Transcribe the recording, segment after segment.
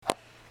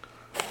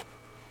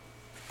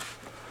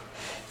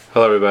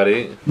Hello,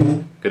 everybody.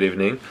 Good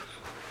evening.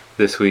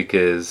 This week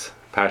is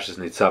Parshas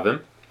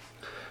Nitzavim,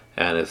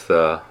 and it's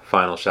the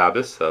final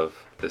Shabbos of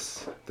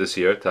this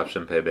year,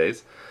 Tavshin Pei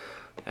Beis,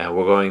 and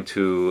we're going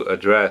to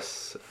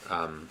address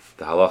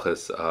the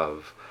halachas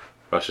of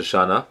Rosh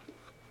Hashanah,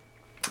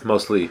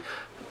 mostly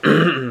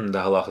the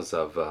halachas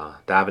of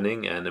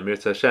davening and Emir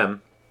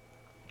Hashem.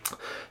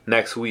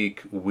 Next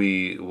week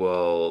we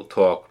will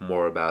talk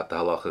more about the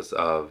halachas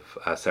of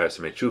Aseres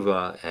Yemei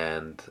Tshuva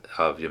and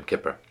of Yom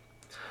Kippur.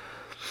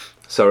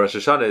 So Rosh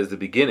Hashanah is the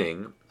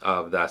beginning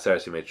of the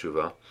Aseres Yemei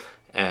Tshuva,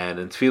 and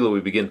in Tefillah we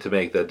begin to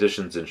make the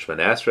additions in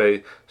Shemoneh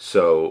Esrei.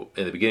 So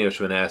in the beginning of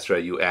Shemoneh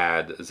Esrei you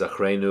add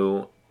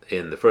Zachrenu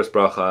in the first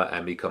bracha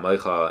and Mi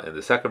Kamocha in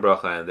the second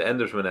bracha, and the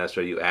end of Shemoneh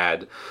Esrei you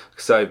add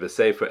Ksai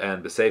B'Sefer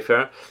and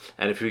B'Sefer.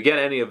 And if you forget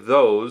any of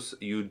those,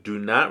 you do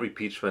not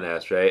repeat Shemoneh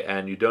Esrei,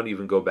 and you don't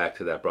even go back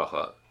to that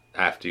bracha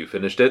after you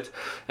finished it.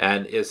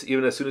 And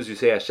even as soon as you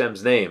say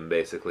Hashem's name,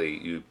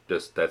 basically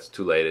that's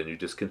too late, and you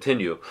just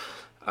continue.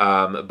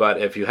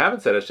 But if you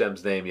haven't said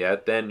Hashem's name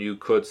yet, then you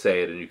could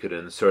say it and you could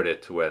insert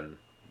it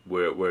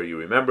where you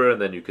remember,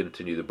 and then you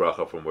continue the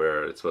bracha from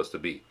where it's supposed to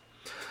be.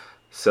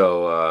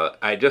 So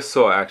I just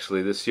saw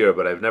actually this year,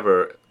 but I've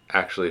never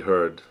actually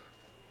heard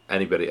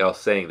anybody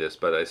else saying this,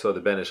 but I saw the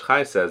Ben Ish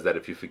Chai says that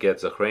if you forget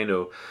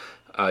Zachrenu,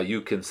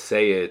 you can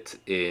say it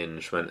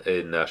in Shema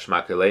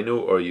Kelenu,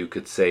 or you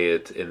could say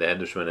it in the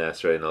end of Shemoneh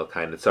Esrei in El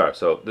Kai Nitzar.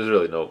 So there's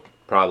really no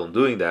problem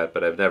doing that,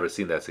 but I've never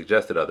seen that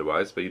suggested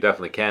otherwise, but you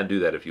definitely can do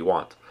that if you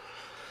want.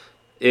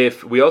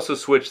 If we also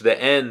switch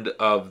the end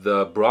of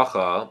the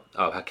bracha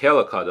of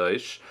Hakel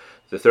HaKadosh,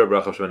 the third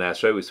bracha of Shemoneh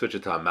Esrei, we switch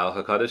it to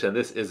HaMelech HaKadosh, and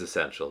this is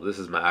essential. This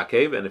is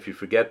Ma'akev, and if you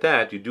forget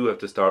that, you do have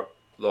to start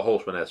the whole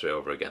Shemoneh Esrei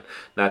over again,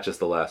 not just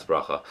the last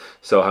bracha.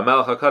 So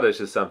HaMelech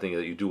HaKadosh is something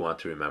that you do want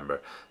to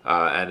remember,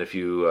 and if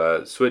you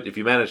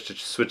manage to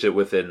switch it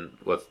within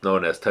what's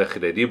known as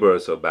Teichidei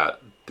Dibur, so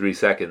about 3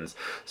 seconds.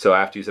 So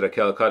after you said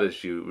Hakel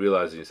HaKadosh, you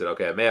realize and you said,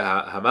 okay,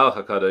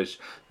 HaMelech HaKadosh,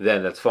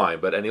 then that's fine.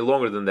 But any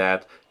longer than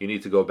that, you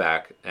need to go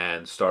back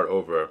and start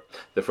over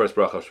the first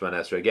bracha of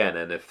Shemoneh Esrei again.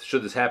 And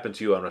should this happen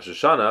to you on Rosh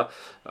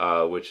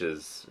Hashanah, which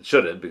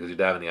shouldn't, because you're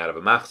davening out of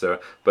a machzor,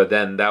 but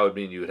then that would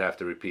mean you would have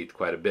to repeat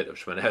quite a bit of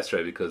Shemoneh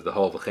Esrei, because the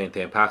whole V'chein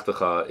Teim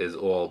Pachtacha is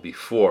all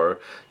before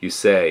you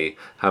say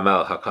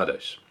HaMelech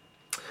HaKadosh.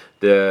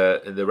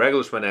 In the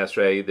regular Shemoneh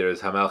Esrei, there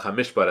is HaMelech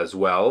HaMishpat as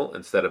well,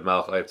 instead of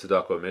Melech Ohev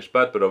Tzedakah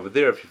Mishpat. But over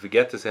there, if you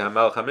forget to say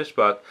HaMelech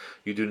HaMishpat,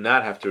 you do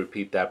not have to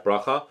repeat that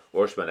bracha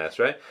or Shemoneh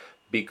Esrei,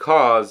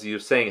 because you're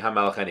saying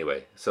HaMelech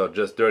anyway. So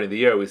just during the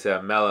year, we say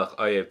HaMelech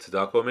Ohev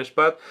Tzedakah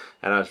Mishpat,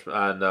 and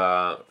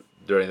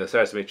during the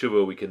Aseres Yemei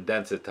Tshuva, we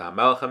condense it to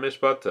HaMelech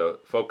HaMishpat to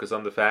focus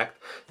on the fact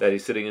that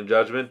he's sitting in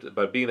judgment.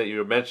 But being that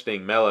you're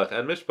mentioning Melech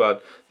and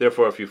Mishpat,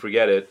 therefore, if you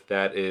forget it,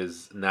 that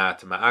is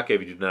not Ma'akev.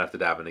 You do not have to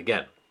daven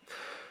again.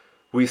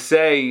 We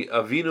say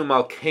Avinu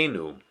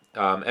Malkeinu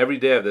every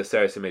day of the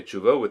Aseres Yemei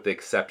Tshuva, with the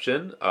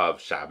exception of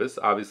Shabbos,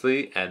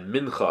 obviously, and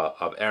Mincha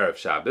of Erev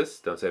Shabbos.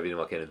 Don't say Avinu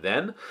Malkeinu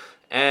then.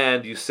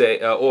 And you say,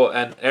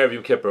 and Erev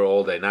Yom Kippur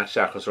all day, not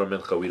Shachos or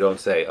Mincha. We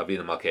don't say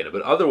Avinu Malkeinu,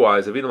 but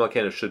otherwise Avinu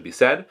Malkeinu should be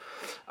said.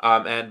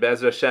 And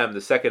Be'ezras Hashem,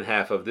 the second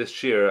half of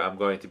this year, I'm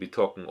going to be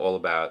talking all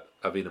about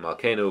Avinu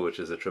Malkeinu, which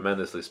is a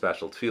tremendously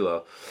special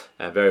tefillah,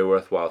 and very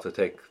worthwhile to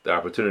take the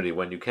opportunity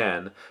when you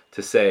can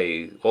to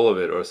say all of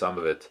it or some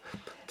of it,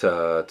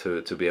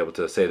 to be able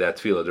to say that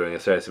tefillah during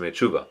Aseres Yemei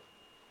Tshuva.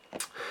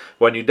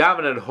 When you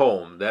daven at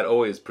home, that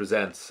always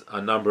presents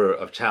a number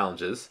of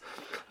challenges.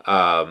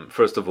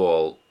 First of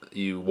all,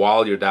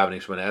 while you're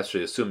davening Shemoneh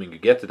Esrei, assuming you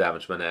get to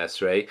daven Shemoneh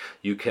Esrei,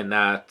 you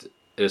cannot,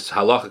 is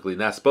halachically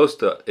not supposed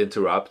to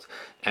interrupt,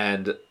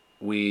 and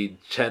we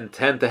tend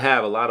to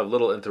have a lot of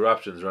little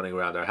interruptions running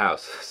around our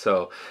house.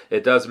 So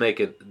it does make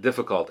it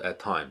difficult at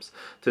times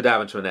to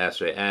daven Shemoneh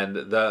Esrei. And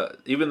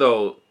even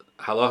though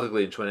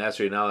halachically in Shemoneh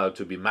Esrei you're not allowed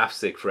to be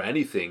mafsik for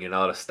anything, you're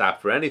not allowed to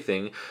stop for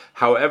anything,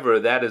 however,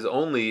 that is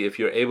only if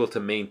you're able to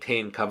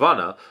maintain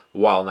kavana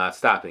while not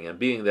stopping. And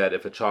being that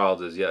if a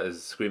child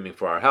is screaming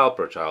for our help,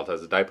 or a child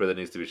has a diaper that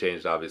needs to be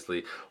changed,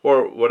 obviously,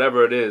 or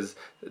whatever it is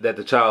that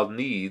the child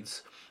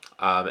needs,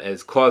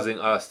 is causing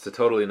us to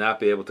totally not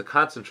be able to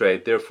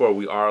concentrate, therefore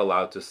we are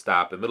allowed to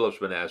stop in the middle of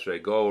Shemoneh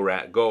Esrei,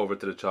 go over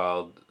to the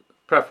child,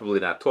 preferably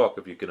not talk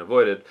if you can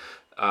avoid it,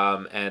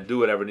 and do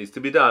whatever needs to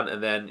be done,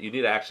 and then you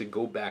need to actually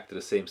go back to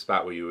the same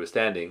spot where you were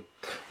standing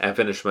and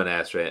finish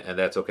Shemoneh Esrei, and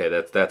that's okay,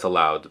 that's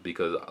allowed,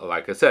 because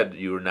like I said,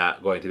 you're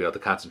not going to be able to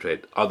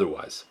concentrate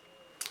otherwise.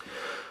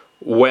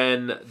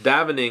 When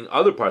davening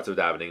other parts of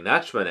davening,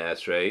 not Shemoneh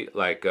Esrei,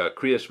 like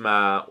Kriya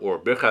Shema or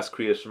Birchas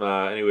Kriya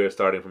Shema, anywhere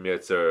starting from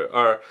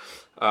Yetzer,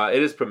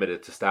 it is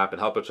permitted to stop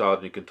and help a child,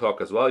 and you can talk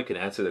as well, you can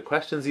answer the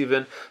questions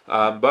even,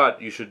 but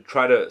you should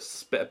try to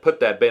put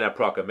that Bein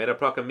HaPrakim. Bein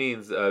HaPrakim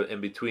means in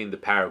between the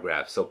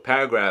paragraphs. So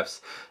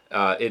paragraphs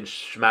in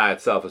Shema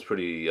itself is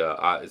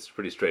it's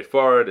pretty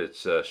straightforward.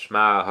 It's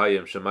Shema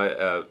Hayim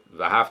Shemaya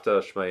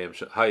V'Hafta Shema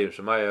Hayim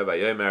Shemaya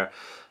V'Yomer.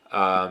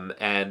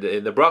 And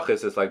in the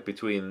brachas, it's like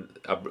between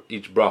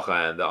each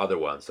bracha and the other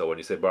one. So when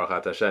you say Baruch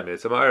Atah Hashem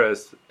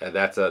Yitzhak,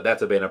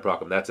 that's a bein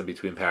haprakim. That's in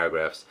between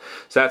paragraphs.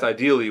 So that's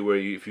ideally where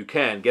you, if you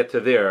can, get to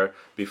there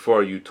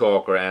before you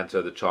talk or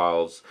answer the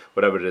child's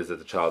whatever it is that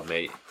the child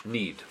may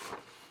need.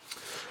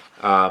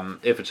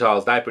 If a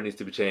child's diaper needs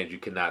to be changed, you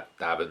cannot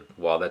daven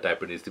while that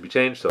diaper needs to be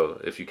changed. So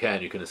if you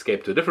can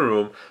escape to a different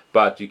room,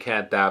 but you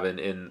can't daven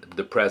in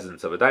the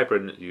presence of a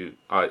diaper.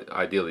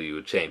 Ideally you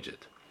would change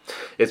it.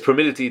 It's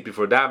permitted to eat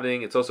before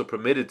davening. It's also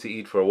permitted to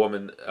eat for a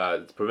woman.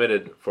 It's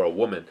permitted for a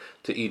woman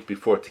to eat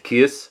before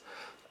tekiyas.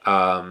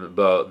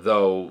 But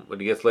though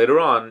when it gets later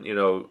on,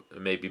 it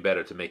may be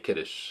better to make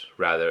kiddush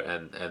rather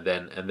and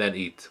then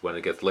eat when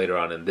it gets later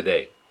on in the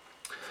day.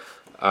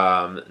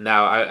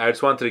 Now, I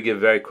just wanted to give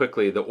very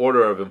quickly the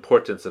order of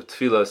importance of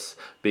tefillas,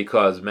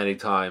 because many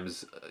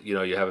times, you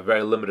have a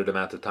very limited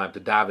amount of time to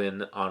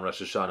daven on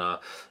Rosh Hashanah,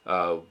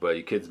 but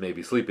your kids may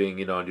be sleeping, and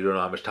you don't know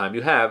how much time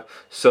you have.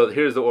 So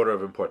here's the order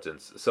of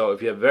importance. So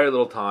if you have very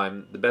little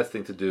time, the best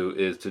thing to do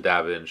is to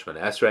daven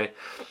Shemana Esrei.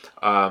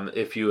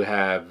 If you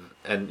have,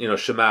 and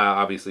Shema,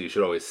 obviously you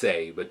should always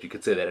say, but you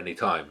could say that any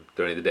time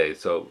during the day.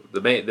 So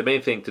the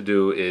main thing to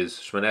do is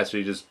Shemana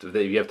Esrei. Just if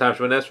you have time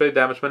Shemana Esrei,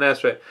 daven Shemana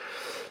Esrei.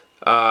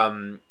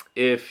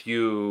 If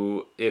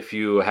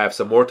you have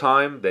some more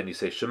time, then you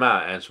say Shema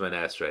and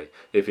Shemana Esrei.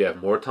 If you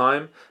have more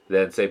time,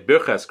 then say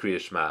Birchas Kriya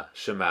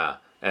Shema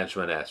and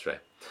Shemana Esrei.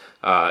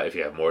 If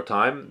you have more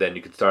time, then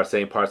you can start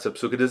saying parts of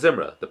Psukkah de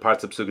Zimra. The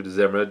parts of Psukkah de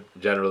Zimra,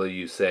 generally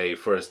you say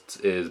first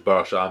is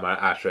Baruch She'amar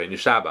Ashrei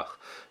Nishabach.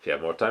 If you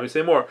have more time, you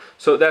say more.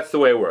 So that's the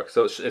way it works.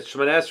 So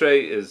Shemana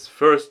Esrei is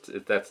first,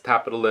 that's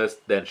top of the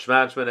list, then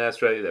Shema and Shemana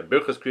Esrei, then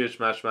Birchas Kriya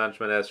Shema and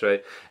Shemana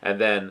Esrei, and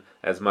then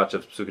as much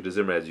of Psukkah de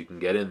Zimra as you can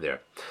get in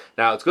there.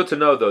 Now, it's good to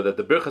know, though, that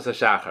the Birchas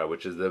HaShachar,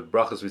 which is the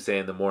brachas we say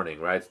in the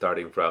morning, right,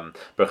 starting from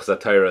Birchas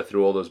HaTorah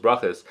through all those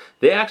brachas,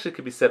 they actually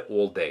could be said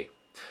all day.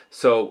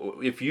 So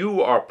if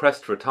you are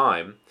pressed for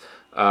time,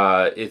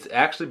 it's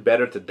actually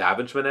better to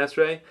daven Shemana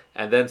Esrei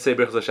and then say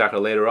Birchas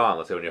HaShachar later on.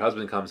 Let's say when your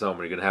husband comes home,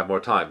 you're going to have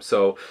more time.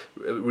 So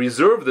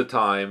reserve the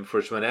time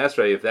for Shemana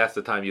Esrei if that's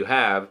the time you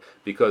have,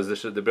 because the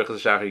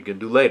Birchas HaShachar you can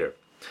do later.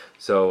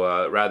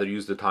 So rather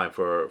use the time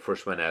for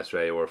Shemana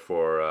Esrei or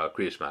for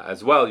Kriya Shema.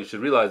 As well, you should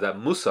realize that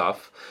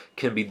Musaf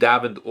can be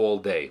davened all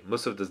day.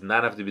 Musaf does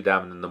not have to be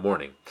davened in the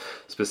morning,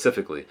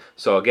 specifically.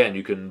 So again,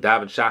 you can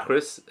daven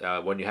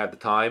Shachris when you have the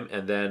time,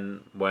 and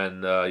then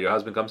when your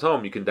husband comes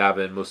home, you can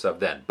daven Musaf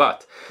then.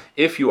 But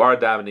if you are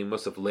davening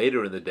Musaf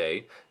later in the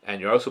day,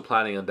 and you're also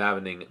planning on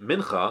davening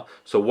Mincha,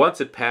 so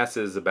once it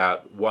passes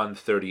about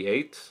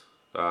 1:38,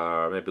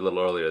 maybe a little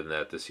earlier than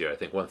that this year. I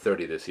think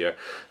 1:30 this year.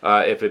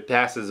 If it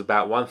passes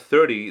about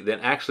 1:30, then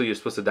actually you're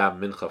supposed to daven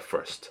mincha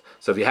first.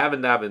 So if you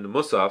haven't davened the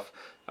musaf,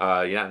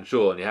 you're not in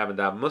shul and you haven't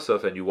davened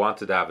musaf, and you want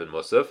to daven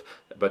musaf,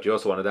 but you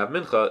also want to daven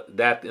mincha,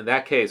 that in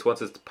that case,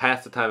 once it's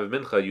past the time of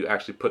mincha, you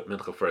actually put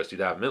mincha first. You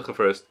daven mincha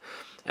first,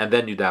 and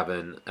then you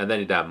daven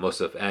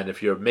musaf. And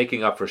if you're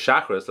making up for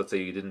shachris, let's say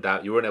you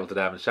weren't able to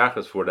daven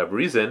shachris for whatever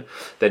reason,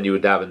 then you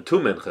would daven 2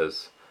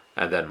 minchas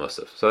and then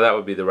musaf. So that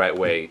would be the right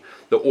way,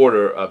 the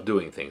order of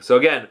doing things. So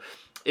again,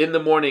 in the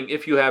morning,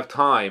 if you have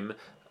time,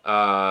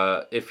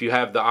 if you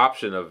have the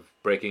option of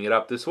breaking it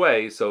up this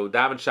way, so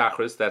daven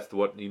shachris, that's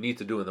what you need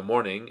to do in the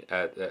morning,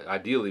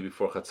 ideally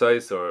before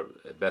chatzos, or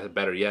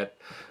better yet,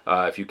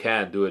 if you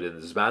can, do it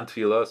in Zman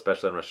Tefillah,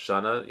 especially on Rosh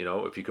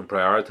Hashanah. If you can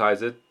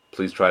prioritize it,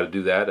 please try to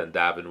do that and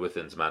daven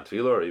within Zman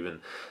Tefillah,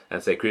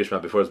 and say Kriya Shema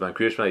before Zman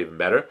Kriya Shema, even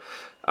better.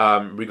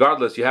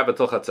 Regardless, you have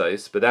until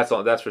chatzos, but that's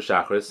for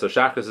shachris. So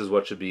shachris is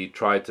what should be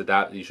tried to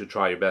daven. You should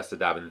try your best to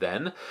daven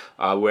then.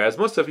 Whereas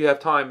Musaf, you have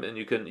time and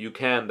you can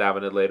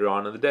daven it later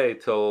on in the day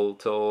till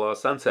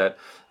sunset.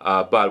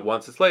 But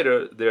once it's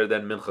later,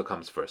 then mincha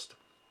comes first.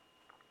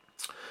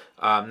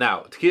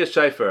 Now Tekiyas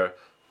Shofar.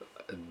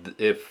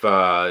 If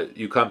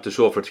you come to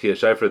shul for Tekiyas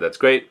Shofar, that's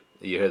great.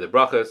 You hear the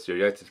brachas. You're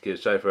yotze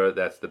Tekiyas Shofar.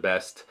 That's the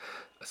best.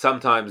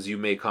 Sometimes you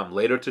may come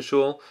later to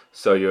shul,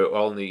 so you're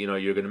going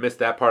to miss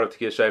that part of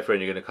Tekiyas Shofar,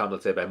 and you're going to come,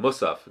 let's say, by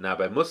Musaf. Now,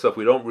 by Musaf,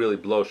 we don't really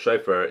blow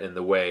Shofar in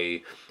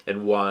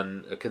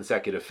one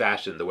consecutive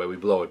fashion, the way we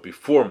blow it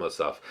before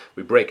Musaf.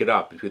 We break it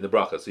up between the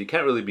brachas. So you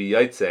can't really be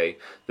yotze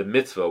the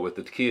mitzvah with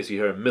the Tekiyas you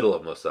hear in the middle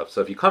of Musaf.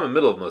 So if you come in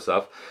the middle of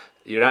Musaf,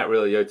 you're not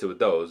really yotze with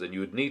those, and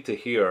you would need to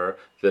hear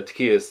the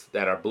tekiyas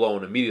that are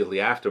blown immediately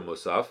after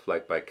Musaf,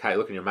 like by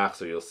look in your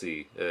machzor, you'll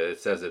see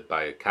it says it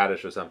by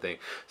Kaddish or something.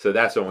 So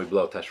that's when we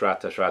blow Tashrat,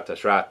 Tashrat,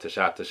 Tashrat,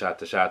 Tashat, Tashat,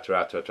 Tashat,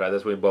 Tarat, Tarat.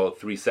 That's when we blow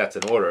 3 sets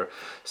in order.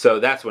 So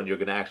that's when you're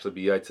going to actually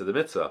be yotze the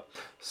mitzvah.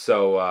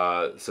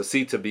 So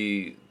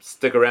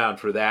stick around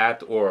for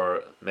that,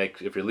 or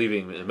if you're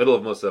leaving in the middle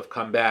of Musaf,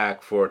 come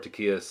back for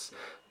tekiyas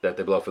that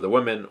they blow for the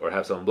women, or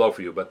have someone blow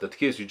for you. But the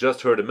tekiyas you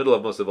just heard in the middle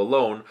of Musaf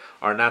alone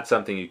are not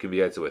something you can be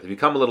yotze with. If you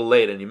come a little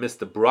late and you miss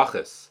the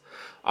brachas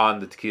on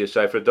the Tekiyas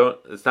Shofar,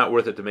 it's not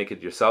worth it to make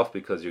it yourself,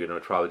 because you're going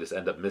to probably just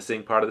end up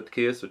missing part of the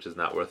Tekiyas, which is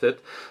not worth it.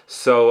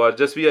 So you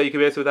can be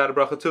yotze without a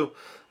bracha too.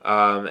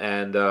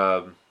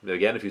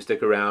 Again, if you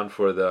stick around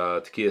for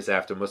the Tekiyas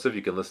after Musaf,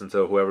 you can listen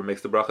to whoever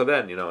makes the bracha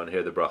then, and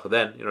hear the bracha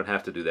then. You don't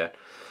have to do that.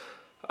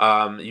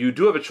 You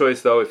do have a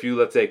choice, though, if you,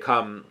 let's say,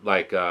 come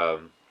like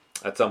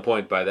at some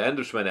point by the end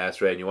of Shemana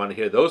Esrei and you want to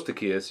hear those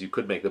tekiyas, you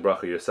could make the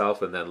bracha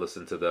yourself and then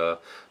listen to the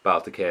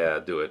Baal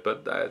Tekeya do it.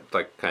 But it's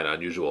like kind of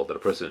unusual that a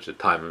person should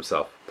time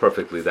himself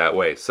perfectly that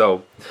way.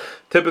 So,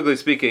 typically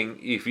speaking,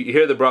 if you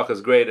hear the bracha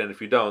is great, and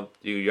if you don't,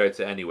 you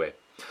yaitza anyway.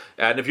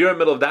 And if you're in the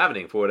middle of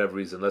davening for whatever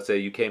reason, let's say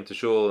you came to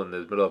shul in the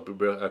middle of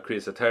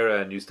Kriyas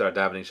HaTorah and you start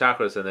davening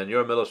Shachris, and then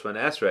you're in the middle of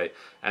Shemana Esrei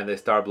and they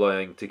start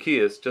blowing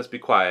tekiyas, just be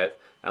quiet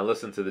and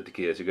listen to the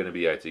tekiyas. You're going to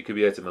be yaitza. You could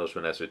be yaitza in the middle of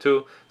Shemana Esrei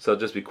too, so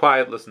just be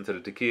quiet, listen to the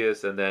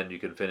tekiyas, and then you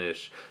can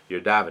finish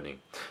your davening.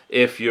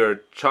 If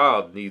your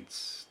child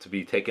needs to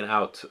be taken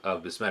out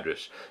of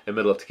Bismedrish in the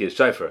middle of Tekiyas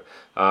Shaifer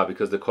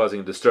because they're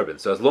causing a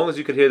disturbance. So as long as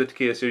you can hear the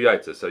Tekiyas, you're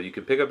Yaitza. So you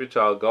can pick up your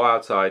child, go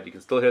outside, you can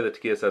still hear the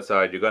Tekiyas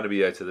outside, you're going to be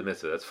Yaitza the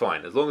mitzvah. That's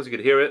fine. As long as you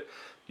can hear it,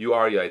 you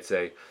are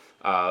Yaitza.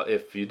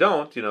 If you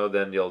don't,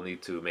 then you'll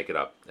need to make it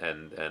up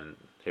and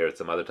hear it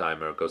some other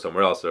time or go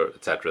somewhere else or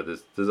etc.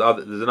 There's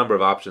a number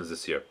of options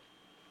this year.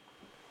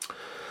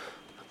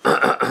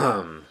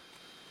 Can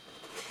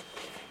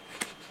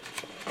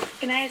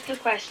I ask a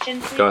question,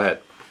 please? Go ahead.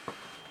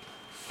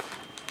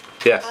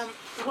 Yes.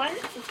 What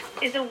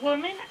is a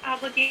woman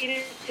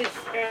obligated to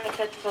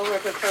Torah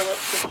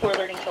before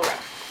learning Torah?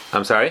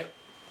 I'm sorry?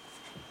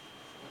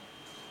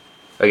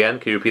 Again,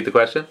 can you repeat the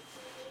question?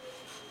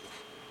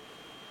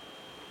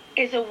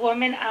 Is a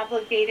woman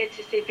obligated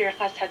to say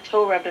Birchas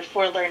HaTorah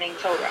before learning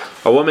Torah?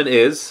 A woman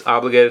is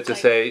obligated to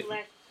say,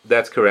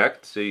 that's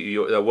correct. So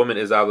a woman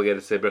is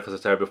obligated to say Birchas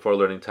HaTorah before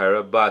learning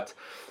Torah, but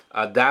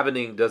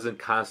davening doesn't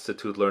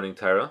constitute learning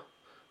Torah.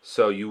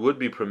 So you would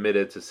be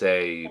permitted to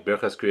say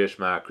Birchas Kriya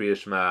Shema,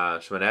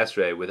 Shemana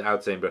Esrei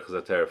without saying Birchas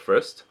HaTorah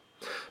first.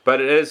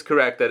 But it is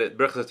correct that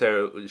Birchas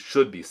HaTorah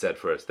should be said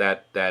first.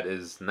 That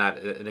is not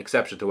an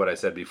exception to what I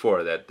said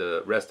before, that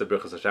the rest of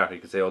Birchas HaShachar you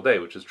can say all day,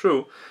 which is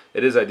true.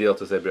 It is ideal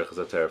to say Birchas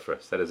HaTorah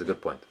first. That is a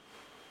good point.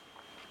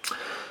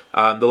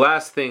 The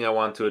last thing I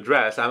want to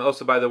address,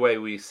 also, by the way,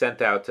 we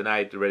sent out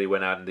tonight, already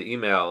went out in the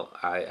email,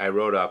 I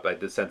wrote up, I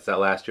did send that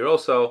last year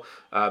also,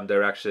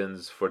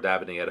 directions for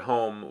davening at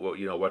home,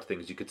 what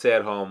things you could say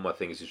at home, what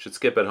things you should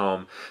skip at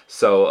home.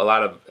 So a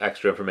lot of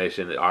extra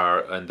information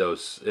are in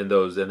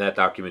that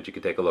document. You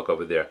can take a look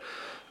over there.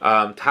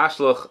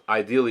 Tashluch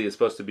ideally is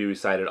supposed to be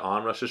recited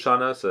on Rosh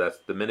Hashanah, so that's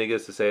the minhag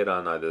is to say it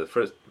on either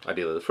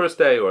ideally the first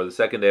day or the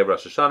second day of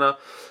Rosh Hashanah.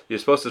 You're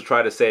supposed to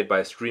try to say it by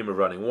a stream of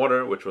running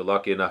water, which we're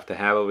lucky enough to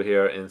have over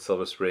here in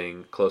Silver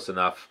Spring, close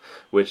enough,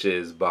 which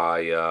is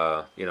by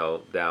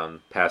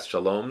down past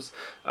Shalom's.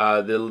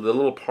 The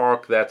little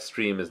park, that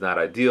stream is not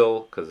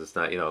ideal because it's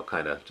not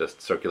kind of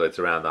just circulates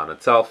around on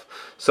itself.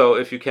 So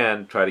if you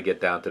can, try to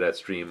get down to that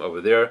stream over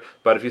there.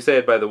 But if you say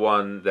it by the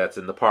one that's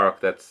in the park,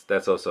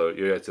 that's also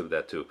you're with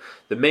that too.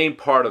 The main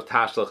part of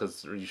Tashluch,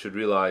 as you should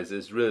realize,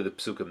 is really the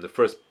psukim. The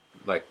first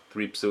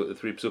three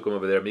psukim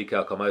over there,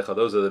 Mikal Kamaycha,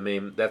 those are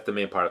that's the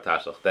main part of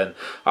Tashluch. Then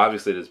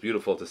obviously it is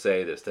beautiful to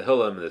say there's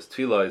Tehillim, there's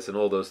Tfilos and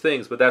all those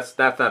things, but that's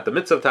not the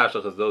mitzvah of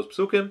Tashluch, is those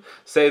psukim.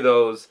 Say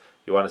those.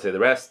 You want to say the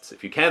rest,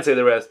 if you can say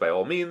the rest, by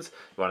all means.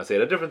 You want to say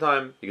it at a different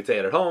time, you can say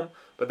it at home,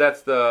 but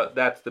that's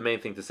the main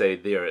thing to say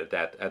there at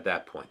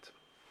that point.